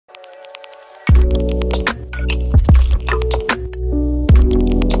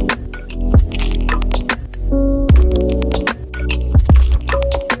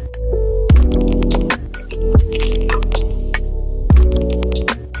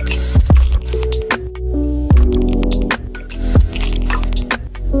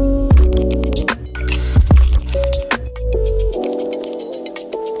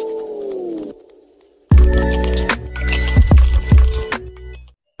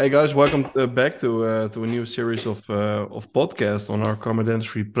Hey guys, welcome back to a new series of podcasts on our Common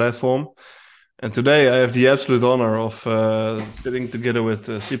Dentistry platform. And today I have the absolute honor of sitting together with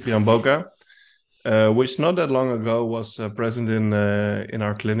Ciprian Boca, which not that long ago was present in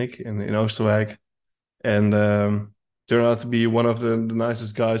our clinic in Oosterwijk, and turned out to be one of the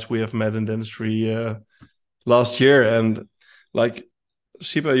nicest guys we have met in dentistry last year. And like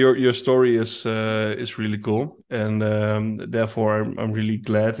Sipa, your story is really cool, and therefore I'm really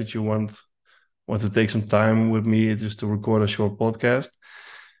glad that you want to take some time with me just to record a short podcast.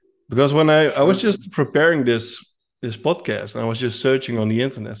 Because when I was Sure. just preparing this podcast, and I was just searching on the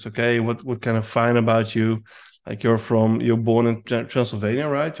internet. Okay, what can I find about you? Like you're born in Transylvania,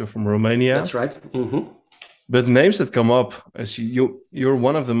 right? You're from Romania. That's right. But names that come up as you're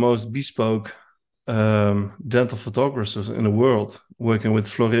one of the most bespoke dental photographers in the world, working with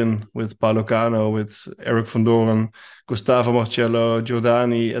Florin, with Paolo Cano, with Eric van Doren, Gustavo Marcello,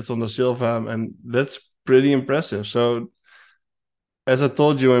 Giordani, Edson da Silva, and that's pretty impressive. So, as I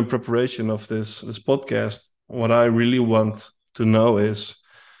told you in preparation of this podcast, what I really want to know is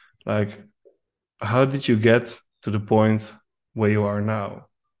like, how did you get to the point where you are now?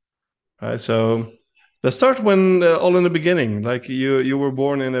 Right. So let's start when all in the beginning. Like you were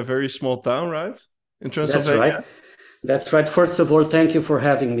born in a very small town, right? In That's Transylvania. right. That's right. First of all, thank you for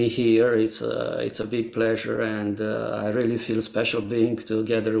having me here. It's a big pleasure, and I really feel special being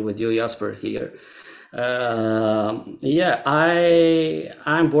together with you, Jasper, here. Yeah,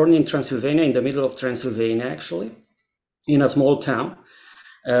 I'm born in Transylvania, in the middle of Transylvania, actually, in a small town.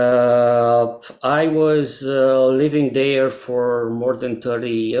 I was living there for more than 30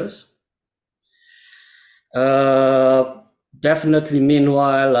 years. Uh, Definitely,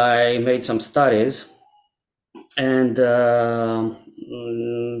 meanwhile, I made some studies, and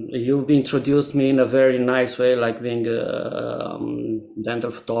you've introduced me in a very nice way, like being a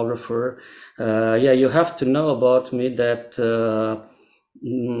dental photographer. Yeah, you have to know about me that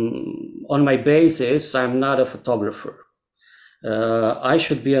on my basis, I'm not a photographer. I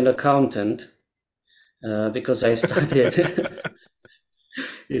should be an accountant because I studied.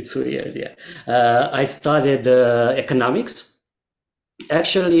 It's weird, yeah. I studied economics.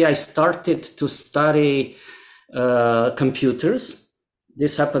 Actually, I started to study computers.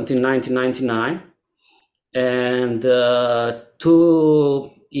 This happened in 1999. And 2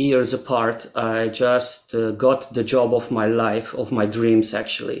 years apart, I just got the job of my life, of my dreams,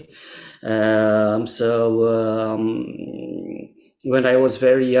 actually. When I was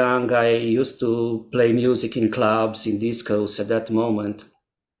very young, I used to play music in clubs, in discos at that moment.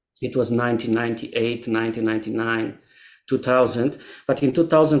 It was 1998, 1999, 2000. But in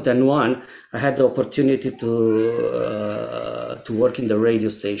 2001, I had the opportunity to work in the radio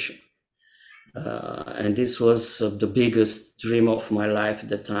station. And this was the biggest dream of my life at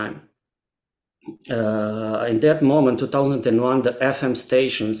the time. In that moment, 2001, the FM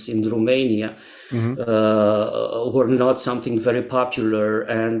stations in Romania Mhm. were not something very popular,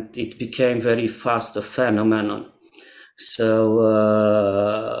 and it became very fast a phenomenon. So,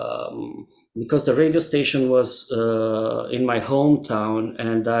 because the radio station was in my hometown,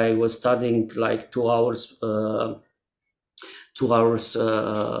 and I was studying like 2 hours, 2 hours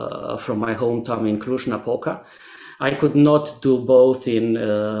from my hometown in Cluj-Napoca, I could not do both in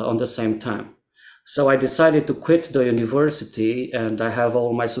on the same time. So I decided to quit the university, and I have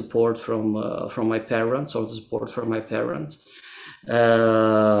all my support from my parents, all the support from my parents.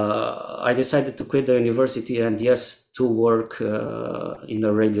 I decided to quit the university and yes, to work in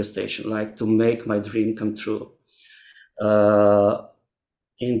a radio station, like to make my dream come true. Uh,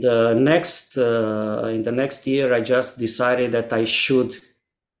 in the next year, I just decided that I should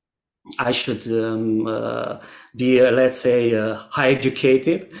be, let's say, high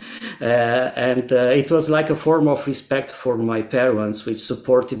educated, and it was like a form of respect for my parents, which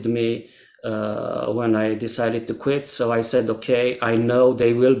supported me when I decided to quit. So I said, okay, I know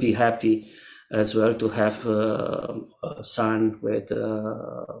they will be happy as well to have a son with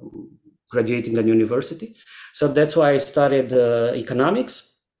graduating a university. So that's why I studied economics.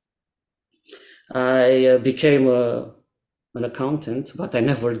 I became an accountant, but I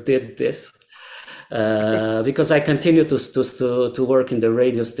never did this because I continued to work in the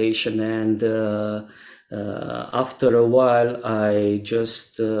radio station, and after a while, I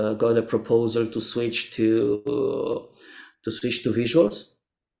just got a proposal to switch to visuals.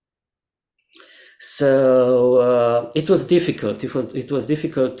 So it was difficult. It was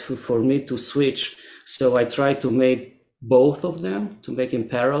difficult for me to switch. So I tried to make both of them, to make in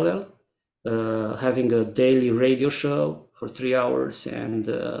parallel, having a daily radio show for 3 hours and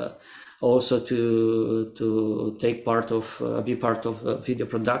also to take part of, be part of video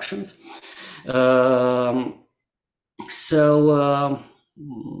productions.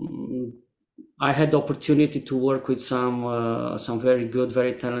 I had the opportunity to work with some very good,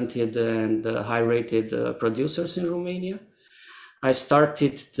 very talented and high-rated producers in Romania. I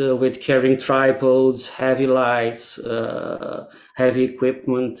started with carrying tripods, heavy lights, heavy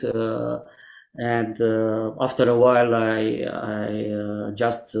equipment, and after a while I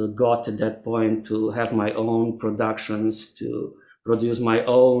just got to that point to have my own productions, to produce my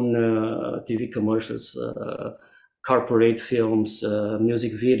own TV commercials, corporate films,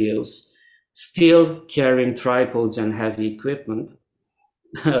 music videos, still carrying tripods and heavy equipment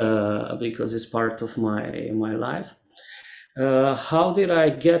because it's part of my life. How did I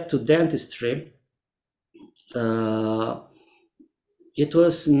get to dentistry? It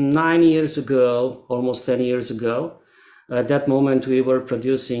was 9 years ago, almost 10 years ago. At that moment, we were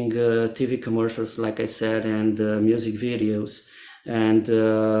producing TV commercials, like I said, and music videos. And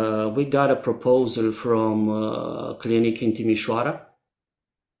we got a proposal from a clinic in Timișoara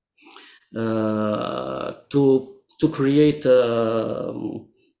to create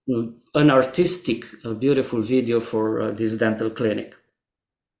an artistic, beautiful video for this dental clinic.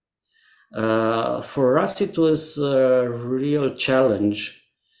 For us, it was a real challenge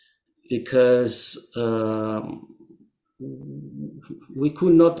because we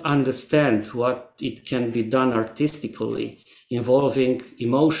could not understand what it can be done artistically involving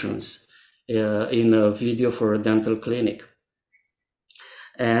emotions in a video for a dental clinic.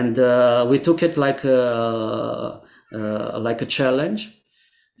 And we took it like a challenge.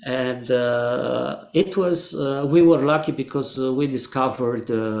 And it was, we were lucky because we discovered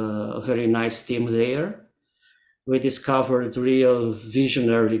a very nice team there. We discovered real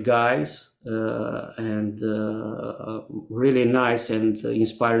visionary guys and really nice and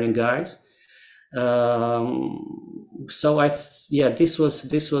inspiring guys. So this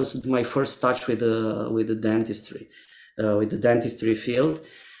was my first touch with the dentistry, with the dentistry field.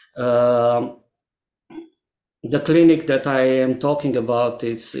 The clinic that I am talking about,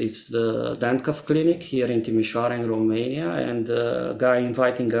 it's the Dentcof clinic here in Timișoara in Romania, and the guy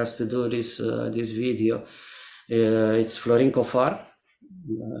inviting us to do this video, it's Florin Cofar.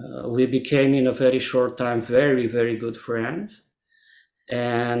 We became in a very short time very, very good friends.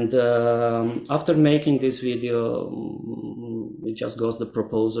 And after making this video, it just got the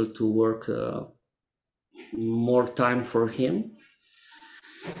proposal to work more time for him.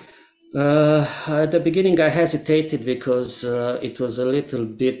 At the beginning, I hesitated because it was a little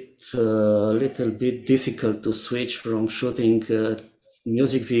bit difficult to switch from shooting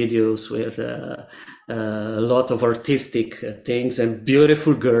music videos with a lot of artistic things and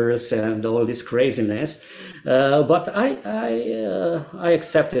beautiful girls and all this craziness. But I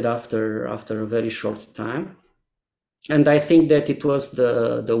accepted after a very short time, and I think that it was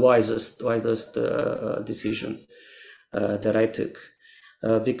the wisest decision that I took.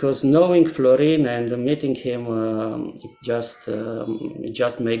 Because knowing Florin and meeting him, it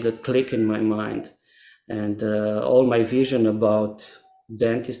just made a click in my mind, and all my vision about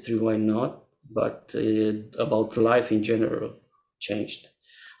dentistry, why not, but about life in general changed.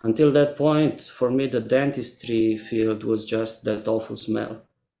 Until that point, for me, the dentistry field was just that awful smell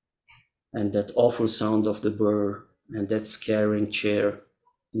and that awful sound of the burr and that scaring chair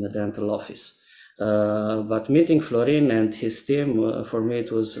in the dental office. But meeting Florin and his team, for me, it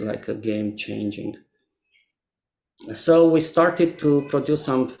was like a game changing. So we started to produce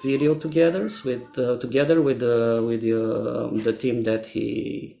some video together with the team that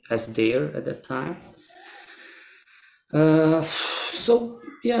he has there at that time. So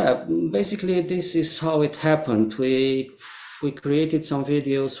yeah, basically this is how it happened. We created some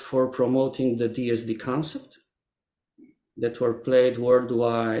videos for promoting the DSD concept that were played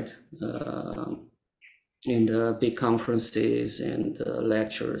worldwide in the big conferences and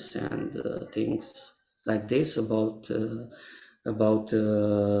lectures and things like this about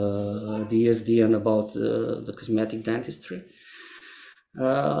DSD and about the cosmetic dentistry.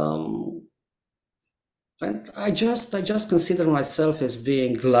 And I just consider myself as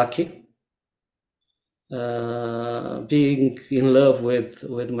being lucky, being in love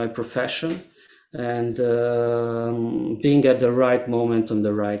with my profession, and being at the right moment on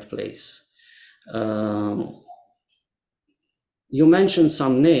the right place. You mentioned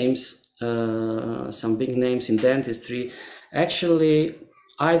some names, some big names in dentistry. Actually,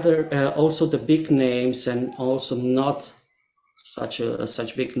 either also the big names and also not such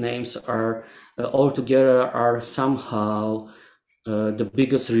big names are altogether are somehow the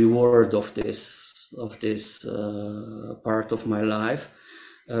biggest reward of this part of my life.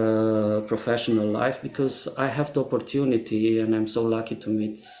 professional life, because I have the opportunity, and I'm so lucky to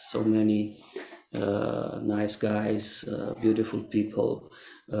meet so many nice guys, beautiful people,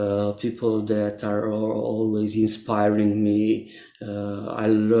 people that are always inspiring me. I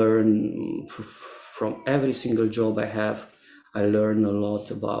learn from every single job I have. I learn a lot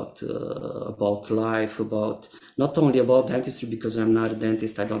about life, about not only about dentistry, because I'm not a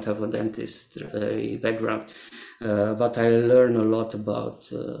dentist. I don't have a dentist background, but I learn a lot about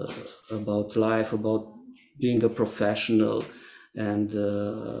life, about being a professional, and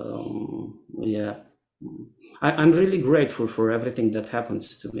yeah, I'm really grateful for everything that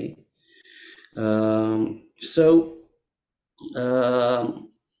happens to me. So.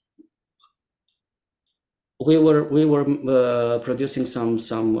 We were producing some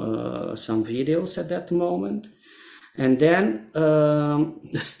videos at that moment, and then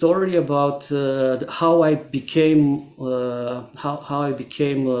the story about how I became a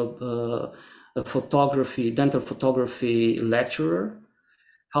dental photography lecturer,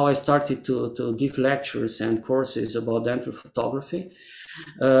 how I started to give lectures and courses about dental photography,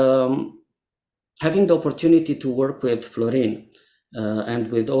 having the opportunity to work with Florin. And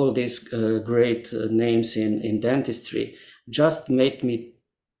with all these great names in dentistry, just made me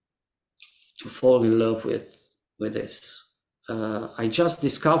to fall in love with this. I just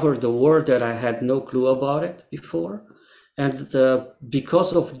discovered a world that I had no clue about it before, and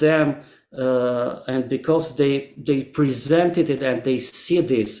because of them, and because they presented it and they see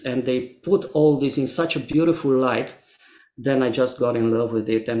this and they put all this in such a beautiful light, then I just got in love with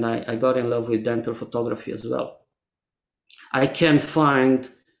it, and I got in love with dental photography as well. I can find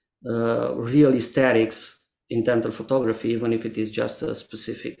real aesthetics in dental photography, even if it is just a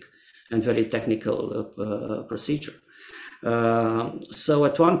specific and very technical procedure. So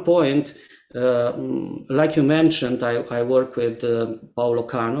at one point, like you mentioned, I work with Paolo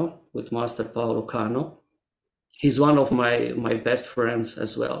Cano, with Master Paolo Cano. He's one of my best friends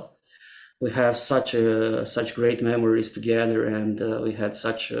as well. We have such great memories together, and we had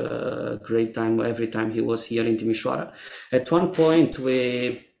such a great time every time he was here in Timișoara. At one point,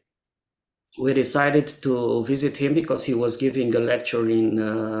 we decided to visit him because he was giving a lecture in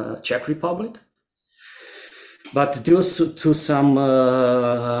Czech Republic. But due to some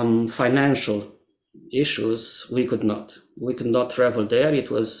financial issues, we could not. We could not travel there.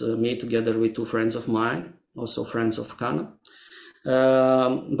 It was me together with two friends of mine, also friends of Kana.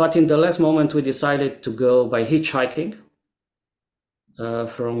 But in the last moment, we decided to go by hitchhiking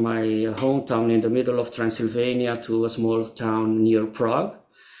from my hometown in the middle of Transylvania to a small town near Prague.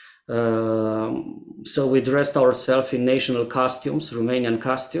 So we dressed ourselves in national costumes, Romanian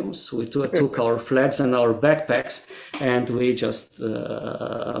costumes. We took our flags and our backpacks, and we just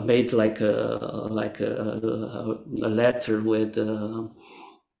made like a letter with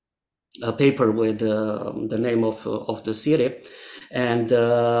a paper with the name of the city. And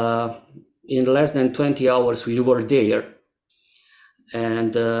in less than 20 hours, we were there.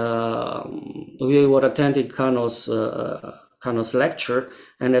 And we were attending Kano's lecture.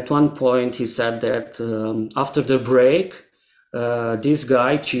 And at one point, he said that after the break, this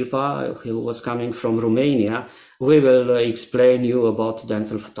guy, Cipa, who was coming from Romania, we will explain you about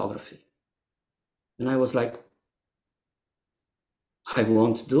dental photography. And I was like, I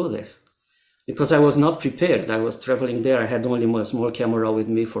won't do this. Because I was not prepared. I was traveling there. I had only my small camera with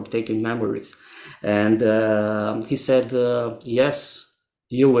me for taking memories. And he said, yes,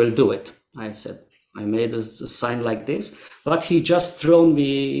 you will do it. I said, I made a sign like this, but he just thrown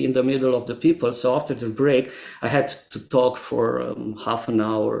me in the middle of the people. So after the break, I had to talk for half an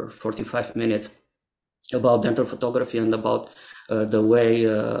hour, 45 minutes about dental photography and about the way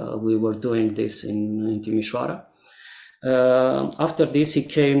we were doing this in Timișoara. After this, he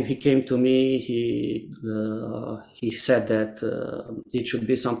came to me. He said that it should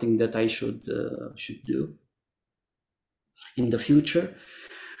be something that I should do in the future.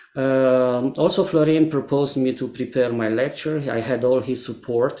 Also, Florin proposed me to prepare my lecture. I had all his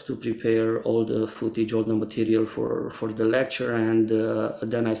support to prepare all the footage, all the material for the lecture, and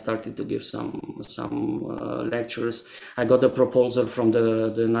then I started to give some lectures. I got a proposal from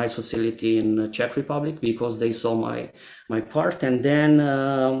the nice facility in Czech Republic because they saw my part, and then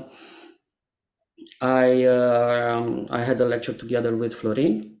I had a lecture together with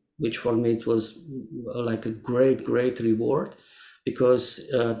Florin, which for me it was like a great reward. Because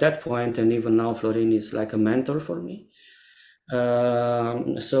at that point, and even now, Florin is like a mentor for me.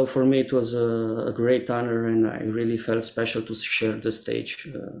 So for me, it was a great honor, and I really felt special to share the stage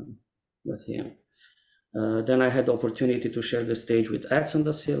with him. Then I had the opportunity to share the stage with Edson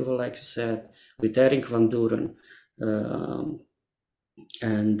da Silva, like you said, with Eric Van Duren,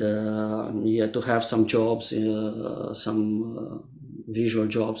 and yeah, to have some jobs, some visual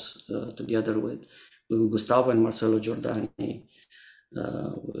jobs together with Gustavo and Marcelo Giordani,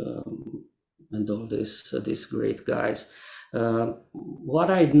 and all these great guys. What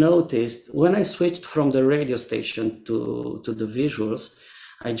I noticed when I switched from the radio station to the visuals,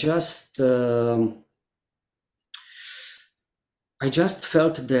 I just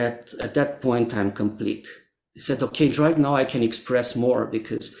felt that at that point I'm complete. I said, okay, right now I can express more,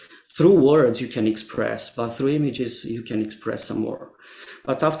 because through words you can express, but through images you can express some more.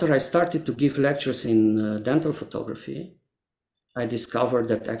 But after I started to give lectures in dental photography, I discovered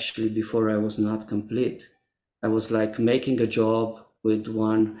that actually before I was not complete. I was like making a job with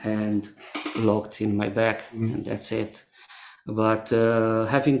one hand locked in my back, and that's it. But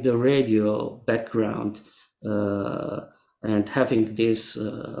having the radio background, and having this,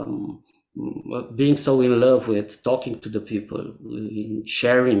 being so in love with talking to the people,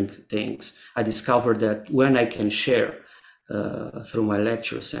 sharing things, I discovered that when I can share through my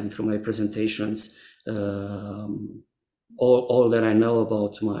lectures and through my presentations, all that I know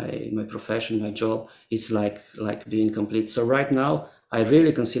about my profession, my job, is like being complete. So right now, I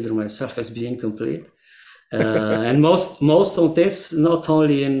really consider myself as being complete, and most of this not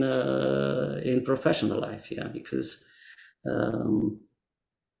only in professional life, yeah, because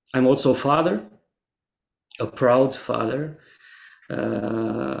I'm also a father, a proud father.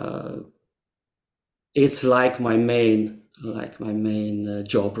 It's like my main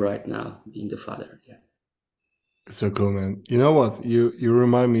job right now, being a father. Yeah. It's so cool, man. You know what? You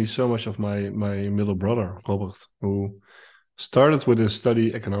remind me so much of my middle brother, Robert, who started with his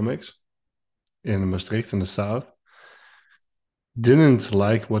study economics in Maastricht in the south. Didn't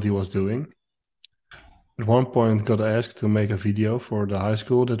like what he was doing. At one point, got asked to make a video for the high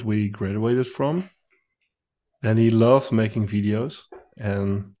school that we graduated from. And he loved making videos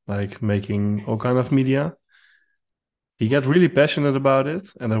and like making all kind of media. He got really passionate about it.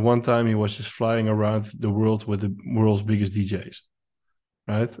 And at one time, he was just flying around the world with the world's biggest DJs,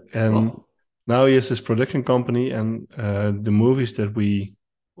 right? And Oh, now he has this production company, and the movies that we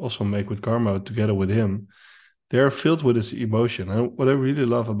also make with Karma together with him, they're filled with this emotion. And what I really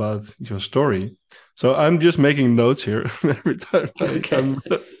love about your story, so I'm just making notes here every time okay. I'm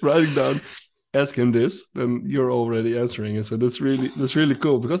writing down, ask him this, then you're already answering it. So that's really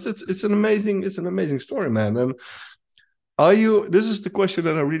cool, because it's an amazing story, man. And are you? This is the question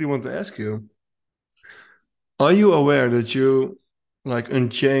that I really want to ask you. Are you aware that you like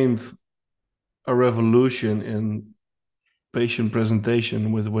unchained a revolution in patient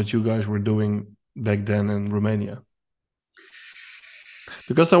presentation with what you guys were doing back then in Romania?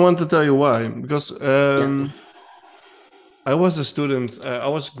 Because I want to tell you why. Because Yeah. I was a student. I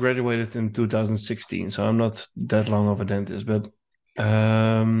was graduated in 2016, so I'm not that long of a dentist. But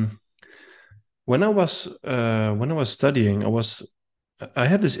um, when I was studying, I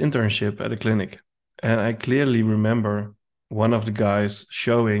had this internship at a clinic, and I clearly remember one of the guys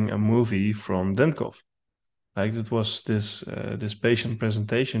showing a movie from Dentcof. Like it was this patient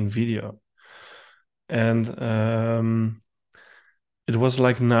presentation video, and it was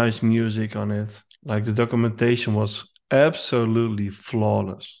like nice music on it. Like the documentation was absolutely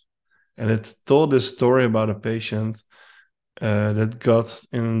flawless, and it told this story about a patient that got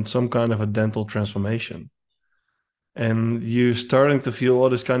in some kind of a dental transformation, and you starting to feel all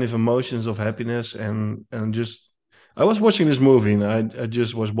this kind of emotions of happiness and just. I was watching this movie, and I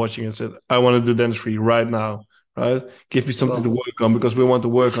just was watching it and said, I want to do dentistry right now, right? Give me something to Well, work on because we want to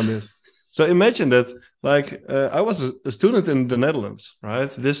work on this. So imagine that, like, I was a student in the Netherlands, right?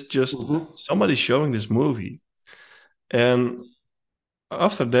 This just mhm. somebody showing this movie. And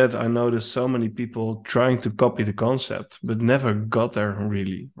after that, I noticed so many people trying to copy the concept, but never got there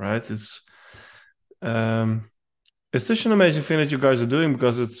really, right? Um, it's such an amazing thing that you guys are doing,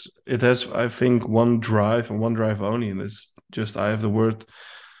 because it has, I think, one drive and one drive only, and it's just I have the word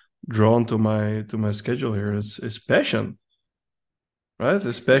drawn to my schedule here. It's passion, right?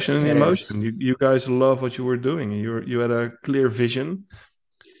 It's passion and It is. emotion. You guys love what you were doing. You had a clear vision,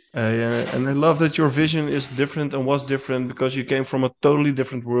 and I love that your vision is different and was different because you came from a totally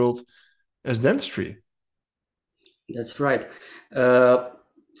different world as dentistry. That's right. Uh,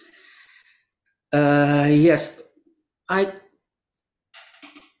 yes, I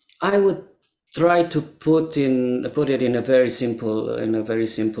I would try to put it in a very simple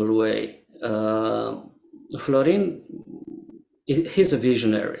way. Florin, he's a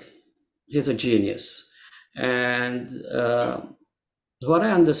visionary. He's a genius, and what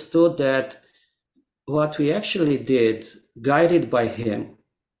I understood that what we actually did, guided by him,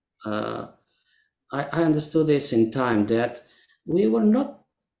 uh, I understood this in time, that we were not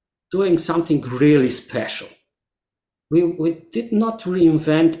doing something really special. We did not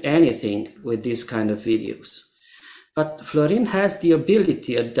reinvent anything with these kind of videos. But Florin has the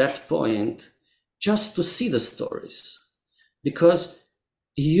ability at that point just to see the stories. Because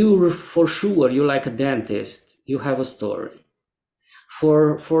you, for sure, you like a dentist, you have a story.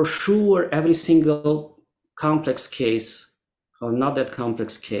 For sure, every single complex case, or not that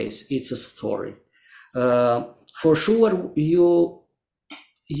complex case, it's a story. For sure, you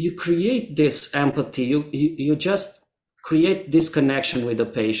create this empathy. You just create this connection with the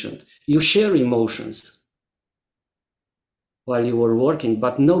patient. You share emotions while you were working,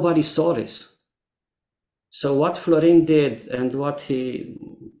 but nobody saw this. So what Florin did and what he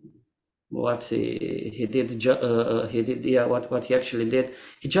actually did,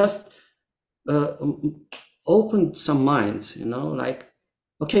 he just opened some minds, like,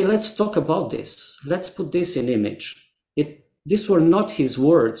 okay, let's talk about this. Let's put this in image. These were not his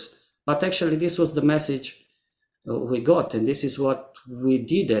words, but actually this was the message we got, and this is what we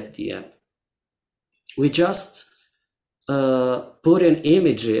did at the end. We just put in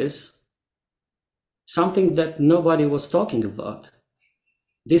images something that nobody was talking about.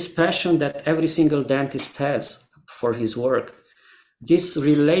 This passion that every single dentist has for his work, this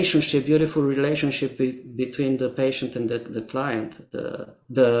relationship, beautiful relationship between the patient and the client,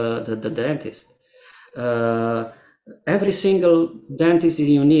 the dentist. Every single dentist is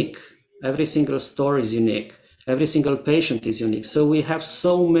unique. Every single story is unique. Every single patient is unique. So we have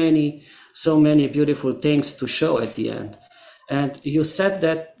so many beautiful things to show at the end. And you said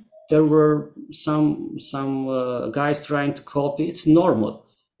that there were some guys trying to copy. It's normal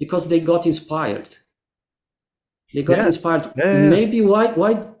because they got inspired. They got inspired. Yeah. Maybe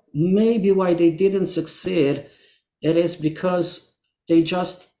why they didn't succeed, it is because they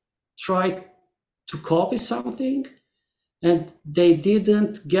just tried to copy something and they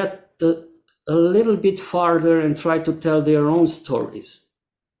didn't get a little bit farther and try to tell their own stories.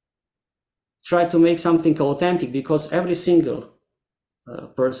 Try to make something authentic, because every single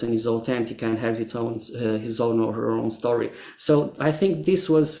person is authentic and has his own or her own story. So I think this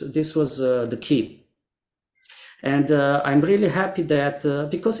was the key. And I'm really happy that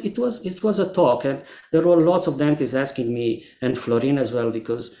because it was a talk, and there were lots of dentists asking me, and Florin as well,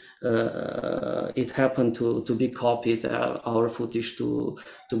 because it happened to be copied, our footage to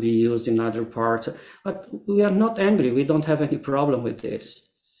be used in other parts. But we are not angry. We don't have any problem with this.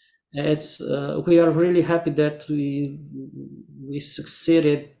 We are really happy that we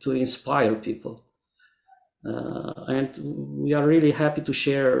succeeded to inspire people. And we are really happy to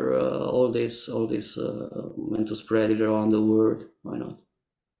share all this and to spread it around the world. Why not?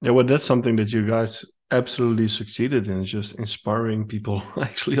 Yeah, well, that's something that you guys absolutely succeeded in, is just inspiring people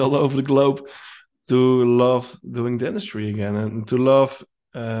actually all over the globe to love doing dentistry again, and to love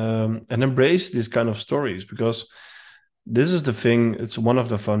and embrace these kind of stories, because this is the thing. It's one of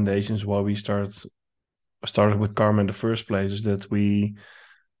the foundations why we started with Karma in the first place, is that we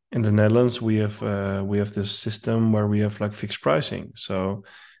in the Netherlands we have this system where we have like fixed pricing. So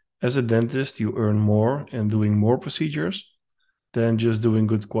as a dentist, you earn more in doing more procedures than just doing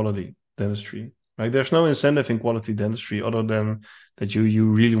good quality dentistry. Like there's no incentive in quality dentistry other than that you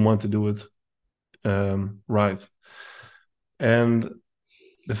really want to do it right. And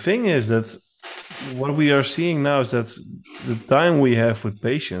the thing is that what we are seeing now is that the time we have with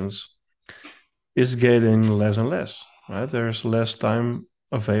patients is getting less and less, right? There's less time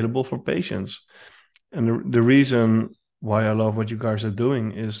available for patients. And the reason why I love what you guys are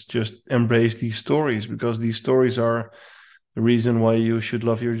doing is just embrace these stories, because these stories are the reason why you should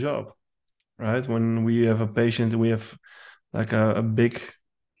love your job, right? When we have a patient, we have like a big,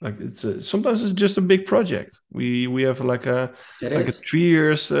 like sometimes it's just a big project. We have like a It like a is. 3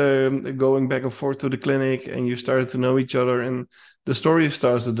 years going back and forth to the clinic, and you started to know each other, and the story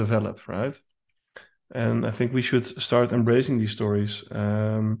starts to develop, right? And I think we should start embracing these stories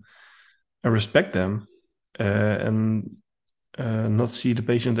and respect them, and not see the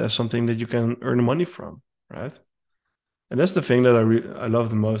patient as something that you can earn money from, right? And that's the thing that I love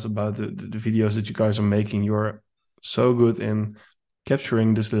the most about the videos that you guys are making. You're so good in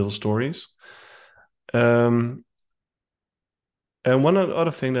capturing these little stories. Um, and one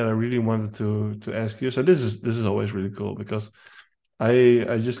other thing that I really wanted to ask you. So this is always really cool, because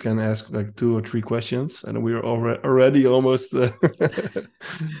I just can ask like 2 or 3 questions, and we're already almost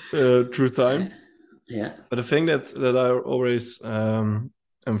through time. Yeah. But the thing that I always am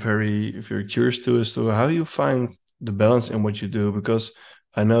very curious to is to how you find the balance in what you do, because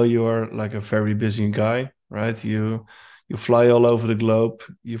I know you are like a very busy guy, right? You you fly all over the globe.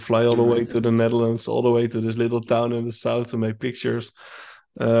 You fly all the way Right. to the Netherlands, all the way to this little town in the south to make pictures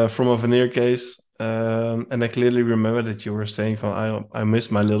from a veneer case. And I clearly remember that you were saying, I miss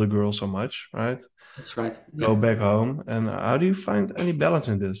my little girl so much, right? That's right. Go Yeah. back home. And how do you find any balance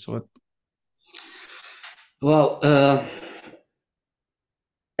in this? What? Well,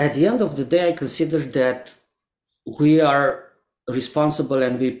 at the end of the day, I consider that we are responsible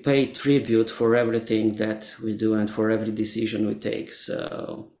and we pay tribute for everything that we do and for every decision we take. So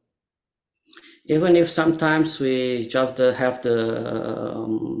even if sometimes we just have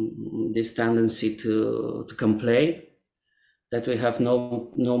this tendency to complain that we have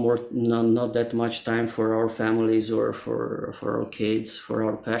not that much time for our families or for our kids, for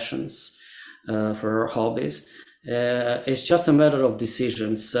our passions, for our hobbies. It's just a matter of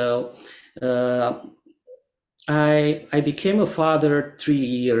decisions. So I became a father 3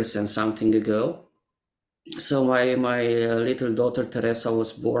 years and something ago. So my little daughter Teresa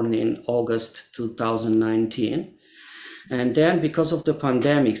was born in August 2019. And then because of the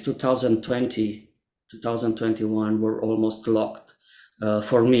pandemics, 2020, 2021 were almost locked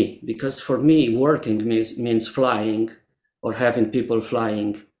for me. Because for me, working means flying or having people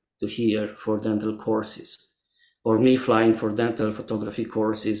flying to here for dental courses, or me flying for dental photography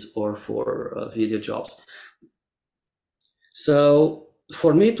courses or for video jobs. So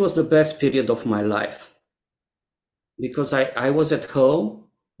for me, it was the best period of my life because I was at home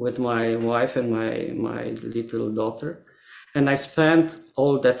with my wife and my little daughter, and I spent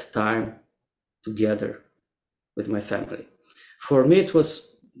all that time together with my family. For me, it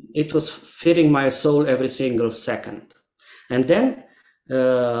was feeding my soul every single second. And then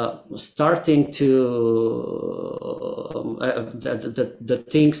starting to the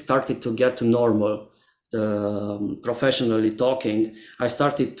things started to get to normal. Professionally talking, I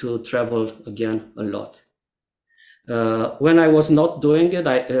started to travel again a lot. When I was not doing it,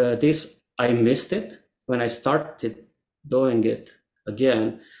 I missed it. When I started doing it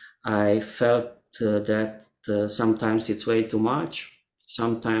again, I felt that sometimes it's way too much.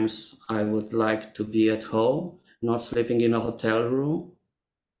 Sometimes I would like to be at home, not sleeping in a hotel room.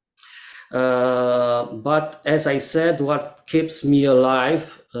 But as I said, what keeps me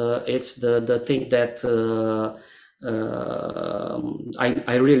alive, it's the thing that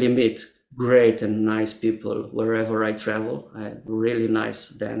I really meet great and nice people wherever I travel. I have really nice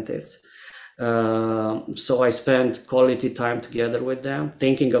dentists. So I spend quality time together with them,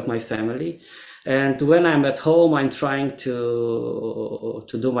 thinking of my family. And when I'm at home, I'm trying to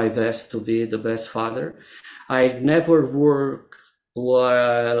do my best to be the best father. I never work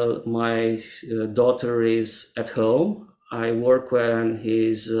while my daughter is at home. I work when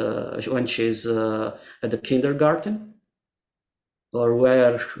she's at the kindergarten, or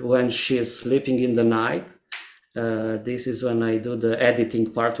when she's sleeping in the night. This is when I do the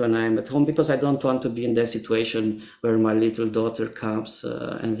editing part when I'm at home, because I don't want to be in that situation where my little daughter comes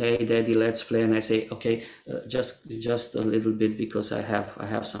and, hey, daddy, let's play. And I say, okay, just a little bit, because I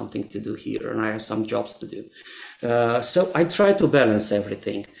have something to do here and I have some jobs to do. So I try to balance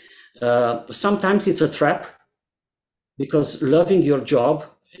everything. Sometimes it's a trap, because loving your job,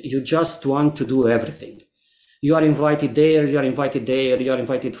 you just want to do everything. You are invited there, you are invited there, you are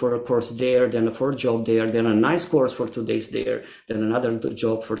invited for a course there, then for a job there, then a nice course for 2 days there, then another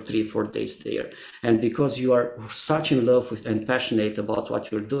job for 3-4 days there. And because you are such in love with and passionate about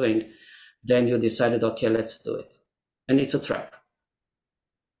what you're doing, then you decided, okay, let's do it. And it's a trap.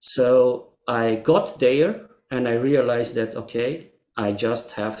 So I got there and I realized that, okay, I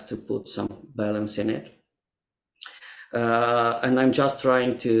just have to put some balance in it. And I'm just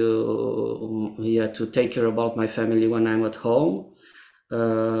trying to take care about my family when I'm at home,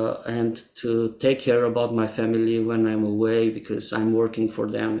 and to take care about my family when I'm away, because I'm working for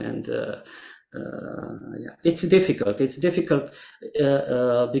them. And yeah, it's difficult. It's difficult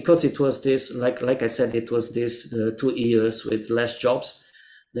because it was this, like I said, it was this 2 years with less jobs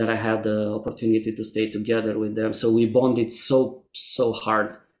that I had the opportunity to stay together with them. So we bonded so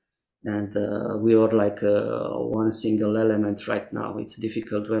hard. And we are like one single element right now. It's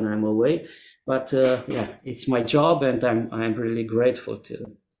difficult when I'm away, but yeah, it's my job, and I'm really grateful to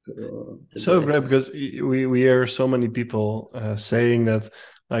do So it. great, because we hear so many people saying that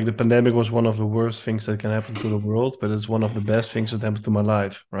like the pandemic was one of the worst things that can happen to the world, but it's one of the best things that happened to my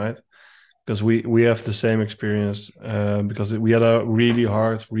life, right? Because we have the same experience, because we had a really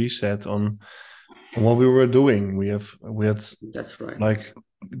hard reset on what we were doing. We had That's right. like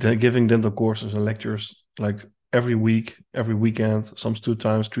giving dental courses and lectures like every week, every weekend, some 2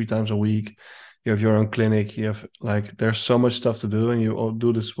 times, 3 times a week. you have your own clinic, you have like there's so much stuff to do, and you all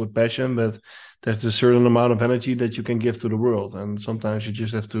do this with passion, but there's a certain amount of energy that you can give to the world, and sometimes you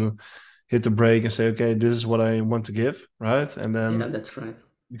just have to hit the brake and say, okay, this is what I want to give, right? And Yeah, then that's right.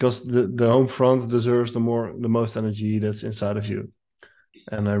 because the home front deserves the most energy that's inside of you,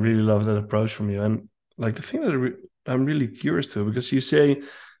 and I really love that approach from you. And like the thing that I'm really curious to, because you say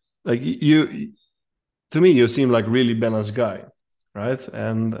like you to me you seem like a really balanced guy, right?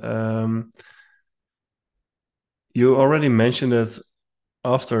 And you already mentioned that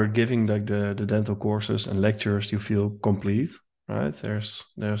after giving like the dental courses and lectures, you feel complete, right? There's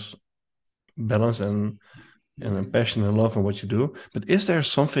balance and a passion and love in what you do. But is there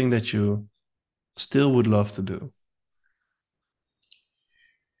something that you still would love to do?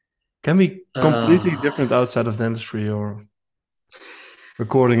 Can be completely Uh, different outside of dentistry or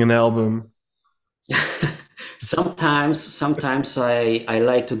recording an album. sometimes I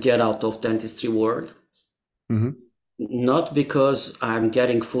like to get out of dentistry world, Hmm. not because I'm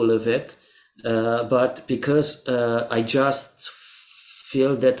getting full of it, but because I just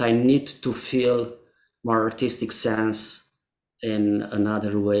feel that I need to feel more artistic sense in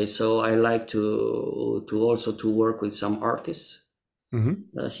another way. So I like to also to work with some artists Hmm.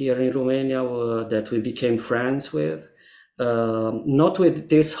 here in Romania that we became friends with. Not with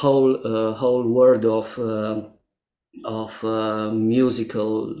this whole world of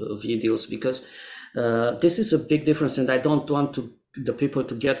musical videos, because this is a big difference, and I don't want to the people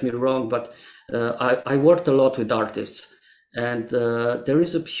to get me wrong, but I worked a lot with artists, and there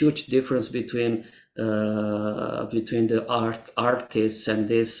is a huge difference between the artists and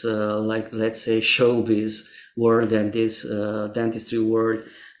this like, let's say, showbiz world and this dentistry world.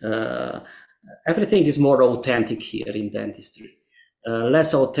 uh, Everything is more authentic here in dentistry,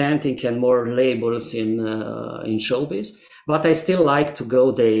 less authentic and more labels in showbiz. But I still like to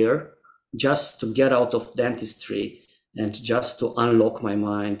go there just to get out of dentistry and just to unlock my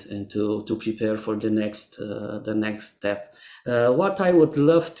mind and to prepare for the next step. What I would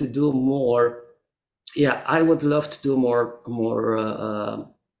love to do more, yeah, I would love to do more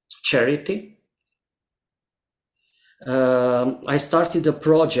charity. I started a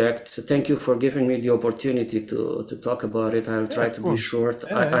project. Thank you for giving me the opportunity to talk about it. I'll Yeah, try of to be course. short.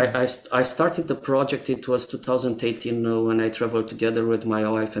 Yeah, yeah. I started the project. It was 2018 when I traveled together with my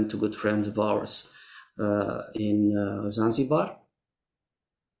wife and two good friends of ours in Zanzibar,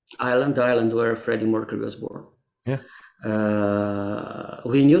 the island where Freddie Mercury was born. Yeah.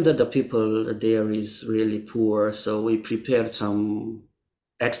 We knew that the people there is really poor, so we prepared some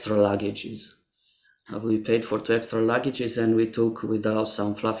extra luggages. We paid for two extra luggages, and we took with us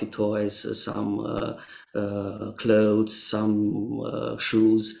some fluffy toys, some clothes, some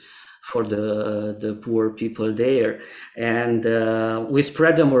shoes for the poor people there. And we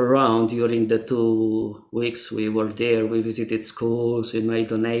spread them around during the 2 weeks we were there. We visited schools, we made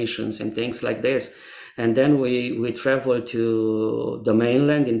donations and things like this. And then we traveled to the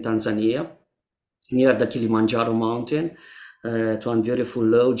mainland in Tanzania, near the Kilimanjaro mountain, to one beautiful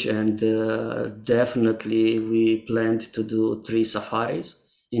lodge, and definitely we planned to do 3 safaris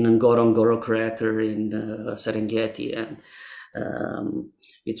in Ngorongoro crater in Serengeti, and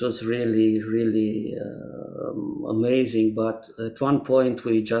it was really amazing. But at one point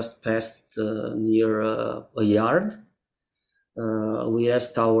we just passed near a yard. We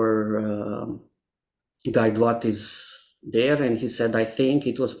asked our guide what is there, and he said, I think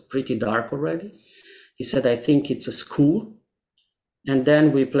it was pretty dark already. He said, I think it's a school. And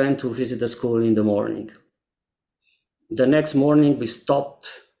then we planned to visit the school in the morning. The next morning we stopped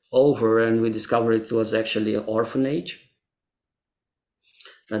over and we discovered it was actually an orphanage.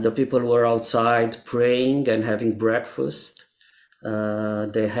 The people were outside praying and having breakfast.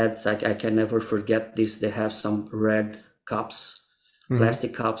 They had, I can never forget this, they have some red cups, Hmm.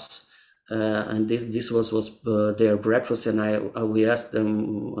 plastic cups, and this was their breakfast. And we asked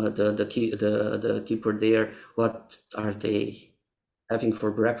them, the keeper there, what are they having for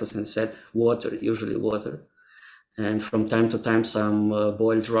breakfast, and said water, usually water, and from time to time some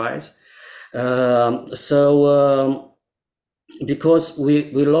boiled rice. Because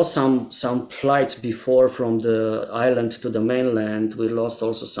we lost some flights before from the island to the mainland, we lost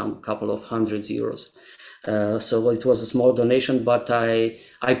also some couple of €100. So it was a small donation, but I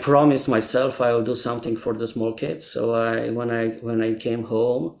promised myself I will do something for the small kids. So when I came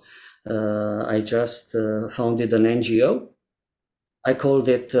home, I just founded an NGO. I called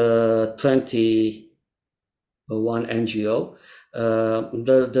it 21 NGO.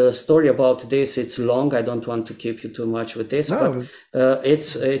 The story about this, it's long. I don't want to keep you too much with this, but No.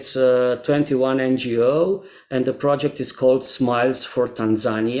 it's 21 NGO, and the project is called Smiles for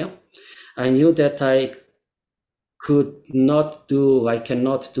Tanzania. I knew that I cannot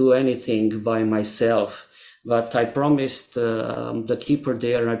do anything by myself. But I promised the keeper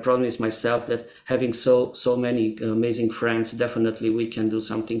there, I promised myself that having so many amazing friends, definitely we can do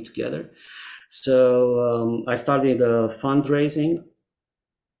something together. So I started fundraising.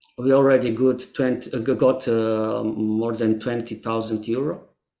 We already got more than 20,000 euro,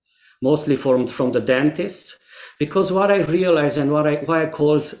 mostly from the dentists. Because what I realized and why I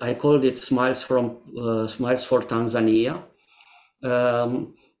called it Smiles for Tanzania.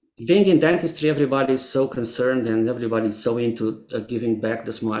 Being in dentistry, everybody is so concerned and everybody is so into giving back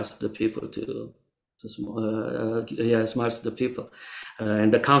the smiles to the people, smiles to the people,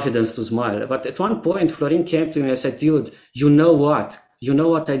 and the confidence to smile. But at one point, Florin came to me and said, "Dude, you know what? You know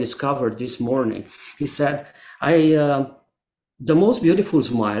what I discovered this morning?" He said, the most beautiful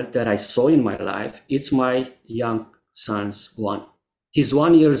smile that I saw in my life, it's my young son's one. He's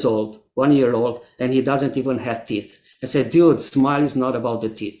 1 year old, and he doesn't even have teeth. I said, dude, smile is not about the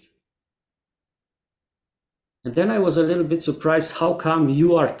teeth. And then I was a little bit surprised, how come you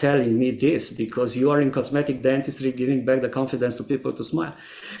are telling me this? Because you are in cosmetic dentistry, giving back the confidence to people to smile.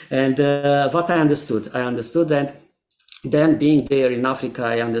 And what I understood that then being there in Africa,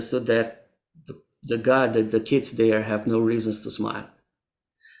 I understood that the kids there have no reasons to smile.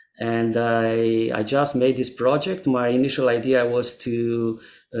 And I just made this project. My initial idea was to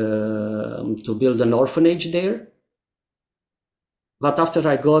build an orphanage there. But after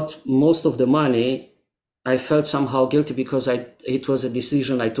I got most of the money, I felt somehow guilty because it was a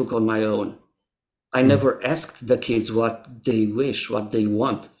decision I took on my own. I never asked the kids what they wish, what they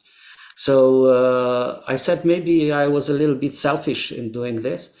want. So I said maybe I was a little bit selfish in doing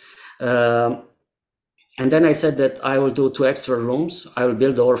this. And then I said that I will do 2 extra rooms. I will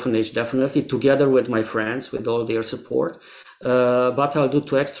build the orphanage definitely together with my friends, with all their support. But I'll do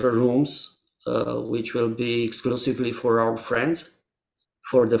 2 extra rooms, which will be exclusively for our friends,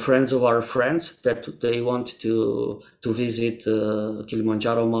 for the friends of our friends that they want to visit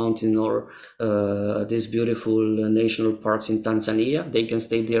Kilimanjaro Mountain or these beautiful national parks in Tanzania. They can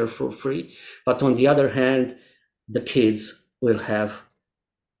stay there for free. But on the other hand, the kids will have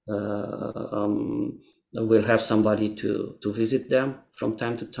somebody to visit them from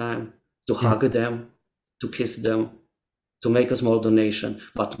time to time, to hug them, to kiss them, to make a small donation,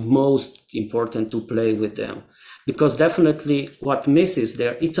 but most important, to play with them. Because definitely what misses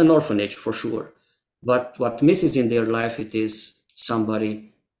there, it's an orphanage for sure, but what misses in their life, it is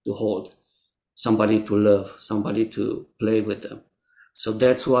somebody to hold, somebody to love, somebody to play with them. So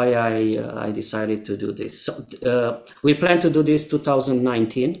that's why I decided to do this. So, we plan to do this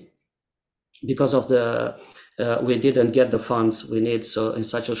 2019 because of we didn't get the funds we need. So in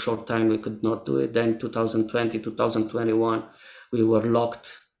such a short time, we could not do it. Then 2020, 2021, we were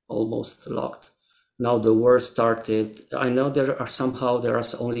almost locked. Now the war started. I know there are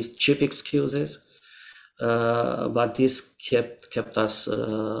only cheap excuses, but this kept us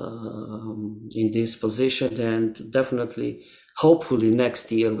in this position, and definitely, hopefully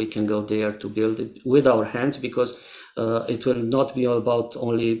next year we can go there to build it with our hands, because it will not be all about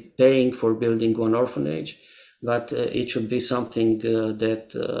only paying for building one orphanage, but it should be something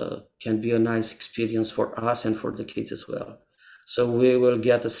that can be a nice experience for us and for the kids as well. So we will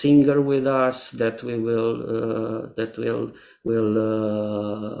get a singer with us that will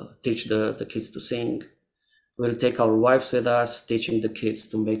teach the kids to sing. We'll take our wives with us, teaching the kids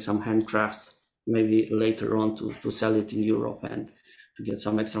to make some handcrafts, maybe later on to sell it in Europe and to get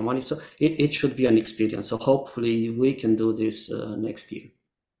some extra money. So it should be an experience. So hopefully we can do this next year.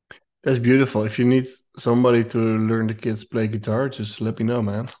 That's beautiful. If you need somebody to learn the kids play guitar, just let me know,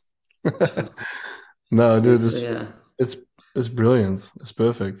 man. No, dude, it's brilliant. It's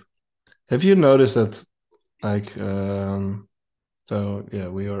perfect. Have you noticed that, like, so yeah,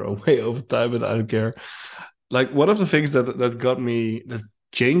 we are way over time, but I don't care. Like, one of the things that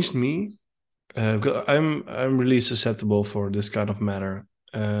changed me, because I'm really susceptible for this kind of matter,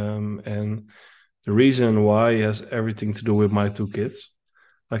 and the reason why has everything to do with my 2 kids.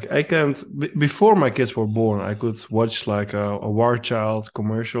 Like, I can't, before my kids were born, I could watch like a War Child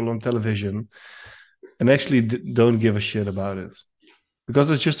commercial on television and actually don't give a shit about it, because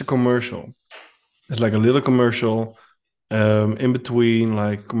it's just a commercial. It's like a little commercial in between,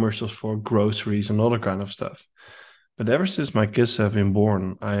 like commercials for groceries and other kind of stuff. But ever since my kids have been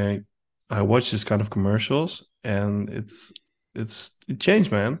born, I watch this kind of commercials, and it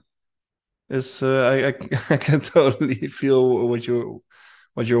changed, man. It's I can totally feel what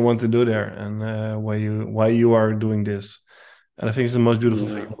you want to do there, and why you are doing this. And I think it's the most beautiful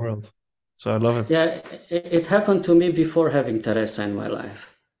thing in the world. So I love it. Yeah, it happened to me before having Teresa in my life.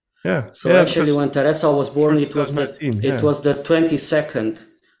 Yeah, So yeah, actually, because when Teresa was for born, 2019, it yeah. was the 22nd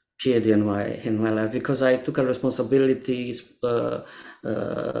kid in my life, because I took a responsibility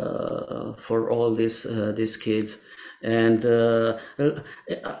for all these kids, and I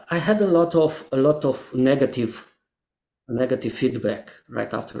had a lot of negative feedback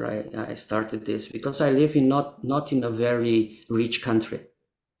right after I started this, because I live in not in a very rich country.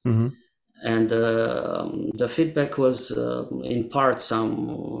 Hmm. And the feedback was in part a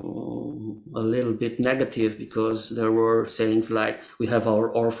little bit negative, because there were sayings like, we have our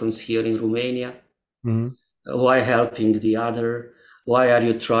orphans here in Romania, Hmm. why helping the other, why are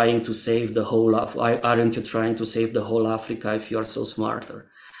you trying to save the whole of why aren't you trying to save the whole Africa if you are so smarter?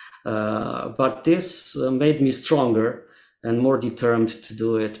 But this made me stronger and more determined to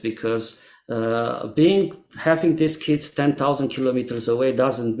do it, because having these kids 10,000 kilometers away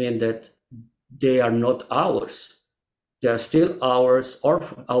doesn't mean that they are not ours. They are still our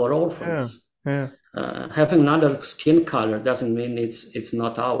Yeah, orphans. yeah, Having another skin color doesn't mean it's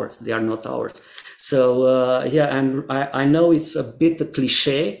not ours. They are not ours. So yeah, I know it's a bit a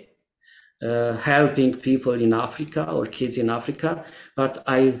cliche, helping people in Africa or kids in Africa, but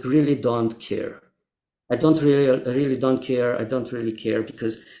I really don't care. I don't really don't care. I don't really care,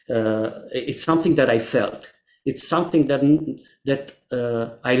 because it's something that I felt. It's something that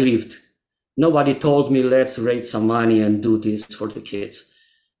I lived. Nobody told me, let's raise some money and do this for the kids.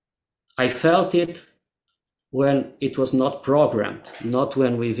 I felt it when it was not programmed, not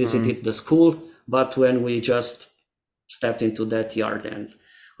when we mm, visited the school, but when we just stepped into that yard and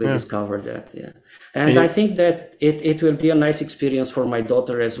we yeah. discovered that. Yeah. And And I you, think that it will be a nice experience for my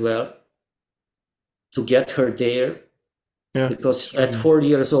daughter as well, to get her there, yeah, because at certainly. 4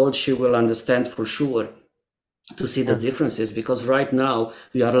 years old, she will understand for sure, to see the Yeah. differences, because right now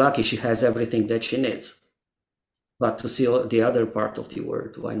we are lucky she has everything that she needs. But to see the other part of the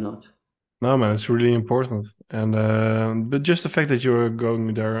world, why not? No, man, it's really important. And but just the fact that you're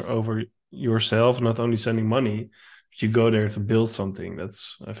going there over yourself, not only sending money, but you go there to build something.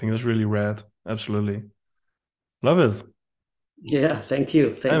 I think that's really rad. Absolutely. Love it. Yeah, thank you.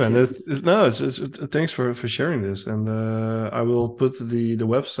 Hey, Thank man, you. no, thanks for sharing this. And I will put the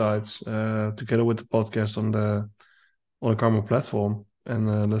websites together with the podcast on the Karma platform.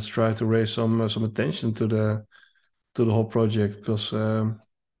 And let's try to raise some attention to the whole project because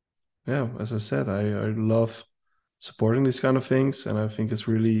yeah, as I said, I love supporting these kind of things, and I think it's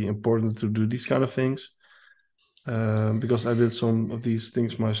really important to do these kind of things because I did some of these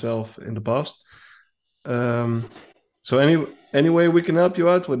things myself in the past. Um, so any way we can help you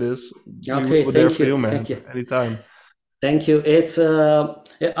out with this, Okay, we're there thank for you, you. man. Thank you. Anytime. Thank you.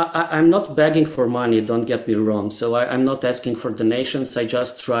 I'm not begging for money, don't get me wrong. So I'm not asking for donations. I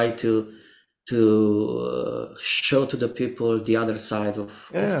just try to show to the people the other side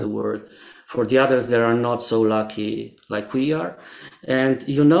of Yeah, the world. For the others that are not so lucky like we are. And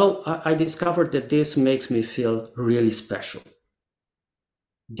you know, I discovered that this makes me feel really special.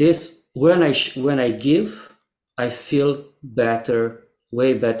 This when I give, I feel better,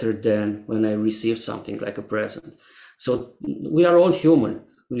 way better than when I receive something like a present. So we are all human.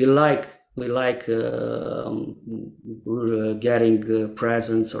 We like getting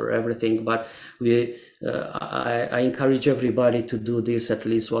presents or everything, but I encourage everybody to do this at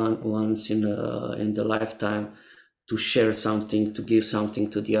least once in the lifetime, to share something, to give something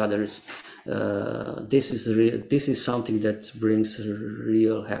to the others. This is something that brings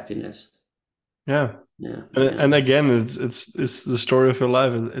real happiness. yeah. Yeah, yeah, And again, it's the story of your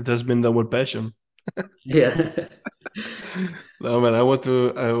life. It has been done with passion. yeah. No, man, I want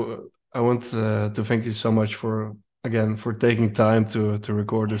to thank you so much for again for taking time to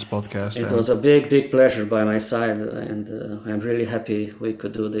record this podcast. It And was a big, big pleasure by my side, and I'm really happy we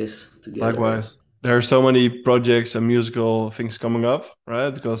could do this together. likewise, there are so many projects and musical things coming up,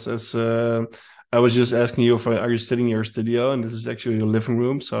 right? Because as I was just asking you if are you sitting in your studio, and this is actually your living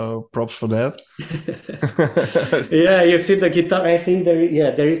room, so props for that. Yeah, you see the guitar. I think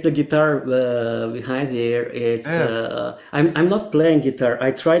there is the guitar behind here. Yeah. I'm not playing guitar.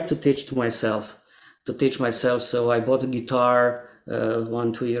 I tried to teach myself. So I bought a guitar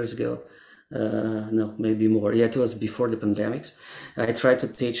 2 years ago. No, maybe more. Yeah, it was before the pandemics. I tried to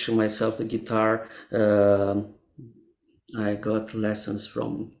teach myself the guitar. I got lessons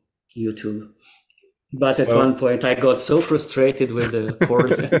from YouTube. But at one So point, I got so frustrated with the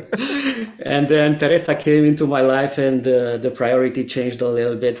chords, and then Teresa came into my life, and the priority changed a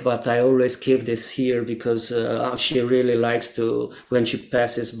little bit. But I always keep this here because she really likes to, when she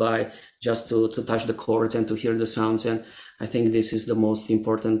passes by, just to touch the chords and to hear the sounds. And I think this is the most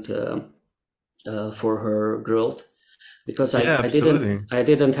important for her growth. because Yeah, absolutely. I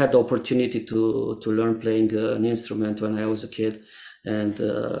didn't have the opportunity to learn playing an instrument when I was a kid, and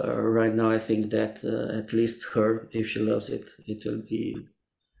right now I think that at least her, if she loves it, it will be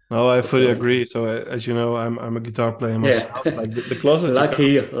No, I fully fulfilling. agree. So as you know, I'm a guitar player Yeah, myself. Like the closet you come, lucky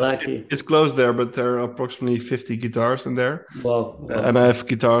you, lucky. it's closed there, but there are approximately 50 guitars in there, Wow, and wow. I have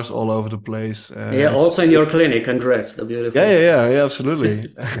guitars all over the place. Yeah, also in your clinic. Congrats, the Yeah, beautiful. yeah, yeah, yeah,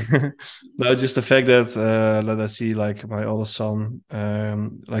 absolutely. No, just the fact that that I see like my oldest son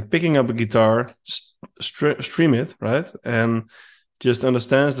like picking up a guitar, stream it, right, and just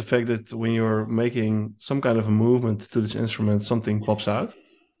understands the fact that when you're making some kind of a movement to this instrument, something pops out,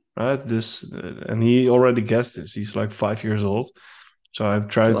 right? This and he already guessed this. He's like 5 years old, so I've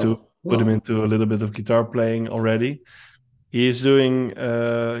tried to Wow, put him wow, into a little bit of guitar playing already. He's doing,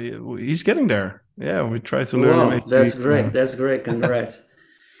 he's getting there. Yeah, we try to learn him wow. each That's week. great. That's great. Congrats.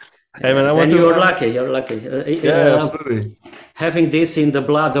 Hey man, I Then want to. you're lucky. You're lucky. Yeah, absolutely, Having this in the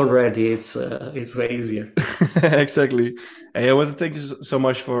blood already, it's way easier. exactly. Hey, I want to thank you so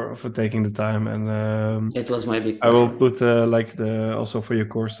much for taking the time, and It was my big I will pleasure. put like the also for your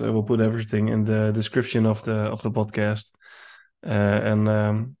course, I will put everything in the description of the podcast,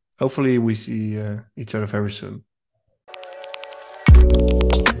 and hopefully we see each other very soon.